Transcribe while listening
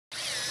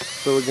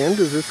So again,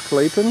 this is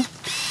Clayton,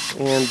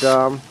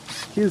 and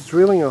he's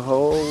drilling a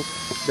hole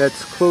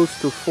that's close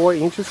to 4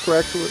 inches,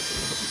 correct,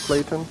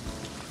 Clayton?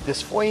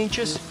 This 4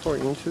 inches. 4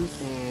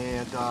 inches.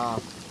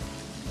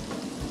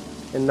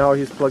 And now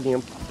he's plugging a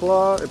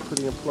plug,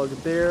 putting a plug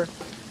there,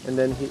 and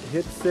then he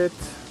hits it,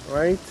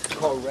 right?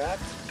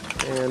 Correct.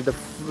 And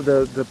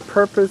the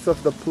purpose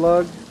of the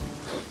plug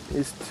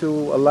is to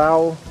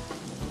allow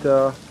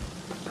the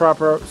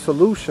proper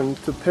solution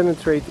to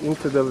penetrate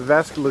into the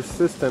vascular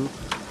system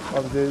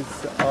of this,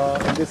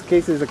 in this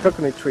case, is a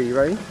coconut tree,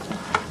 right?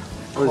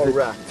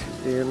 Correct.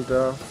 And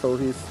so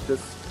he's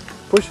just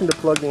pushing the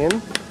plug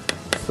in,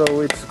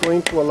 so it's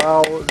going to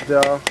allow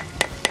the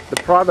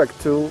product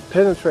to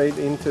penetrate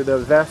into the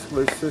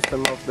vascular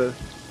system of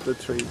the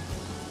tree.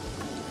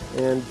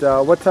 And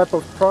what type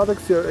of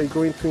products are you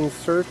going to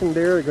insert in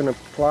there? Are you going to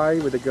apply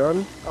with a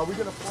gun? We're going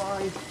to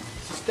apply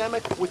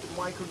systemic with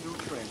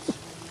micronutrients.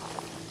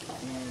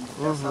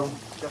 And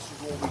that's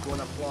what we're going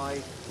to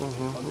apply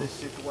on this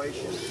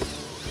situation.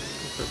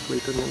 Let's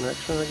leave it in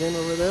action again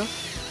over there.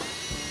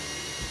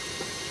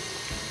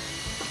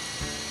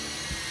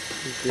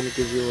 It's going to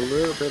give you a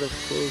little bit of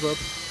close-up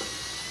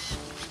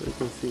so you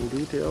can see in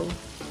detail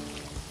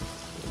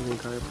the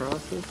entire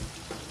process.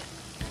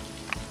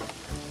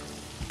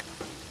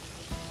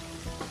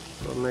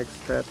 So next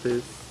step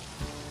is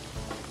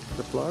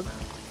the plug.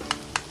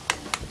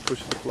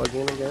 Push the plug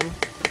in again.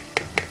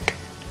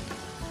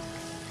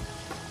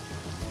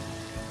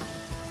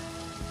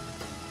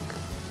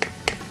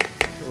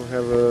 We'll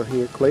have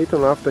here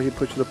Clayton after he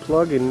pushed the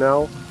plug in.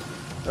 Now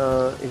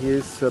he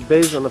is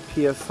based on a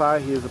PSI,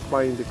 he is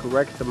applying the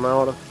correct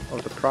amount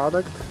of the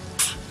product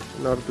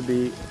in order to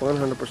be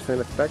 100%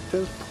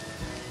 effective.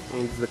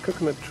 And it's the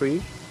coconut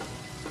tree.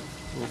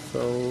 And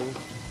so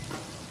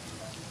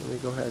let me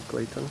go ahead,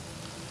 Clayton.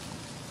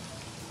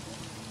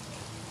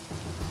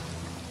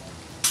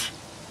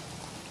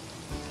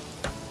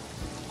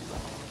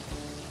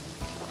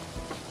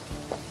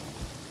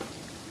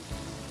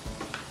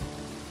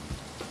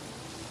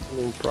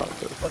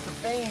 Process. But the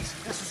veins,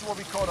 this is what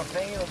we call the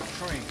vein of the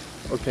tree.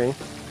 Okay.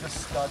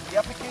 The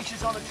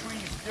applications on the tree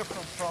is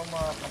different from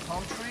a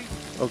palm tree.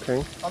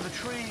 Okay. On the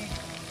tree,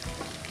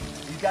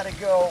 you got to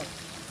go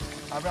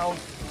around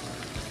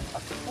a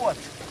foot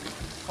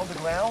from the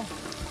ground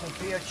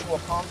compared to a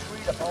palm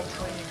tree. The palm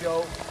tree you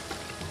go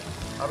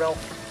around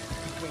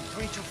between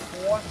 3 to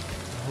 4.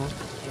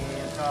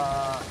 And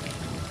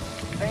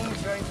vein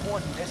is very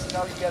important. This is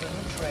how you get the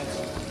nutrients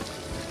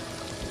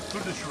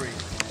through the tree.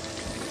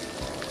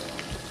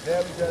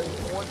 Very, very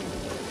important.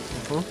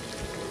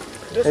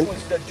 This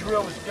one's, the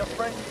drill is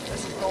different.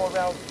 This is go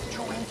around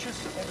 2 inches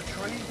in the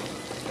tree.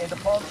 And the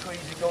palm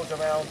trees, it goes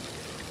around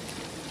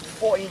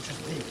 4 inches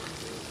deep.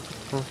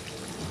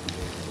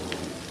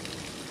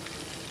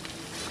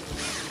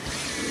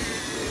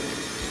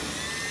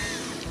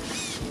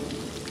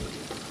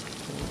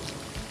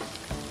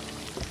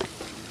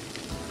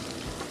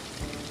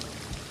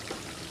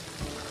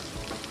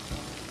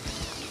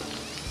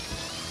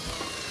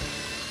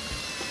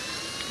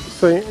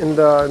 So in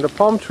the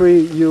palm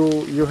tree,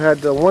 you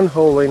had 1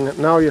 hole in.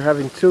 Now you're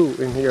having 2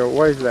 in here.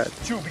 Why is that?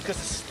 2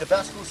 because the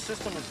vascular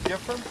system is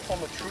different from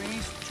the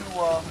trees to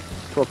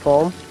a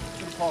palm.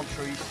 To the palm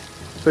trees.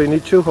 So you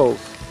need 2 holes.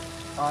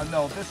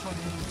 No, this one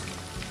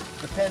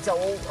depends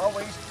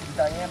always the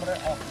diameter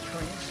of the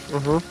trees.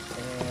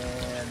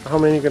 And how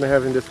many are you gonna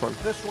have in this one?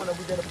 This one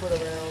we're gonna put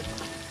around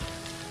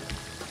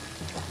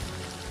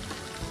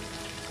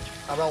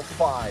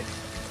 5.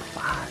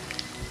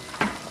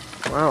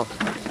 5. Wow.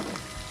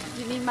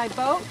 You need my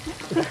boat?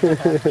 Because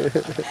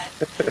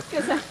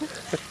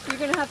you're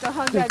going to have to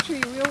hug that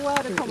tree real well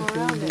to come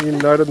around it. You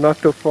not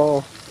to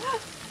fall.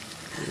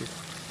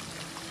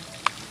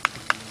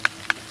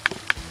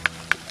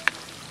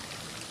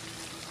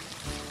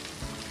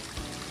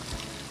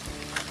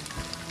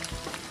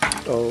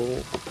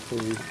 Oh,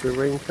 the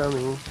rain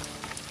coming.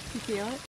 You feel it?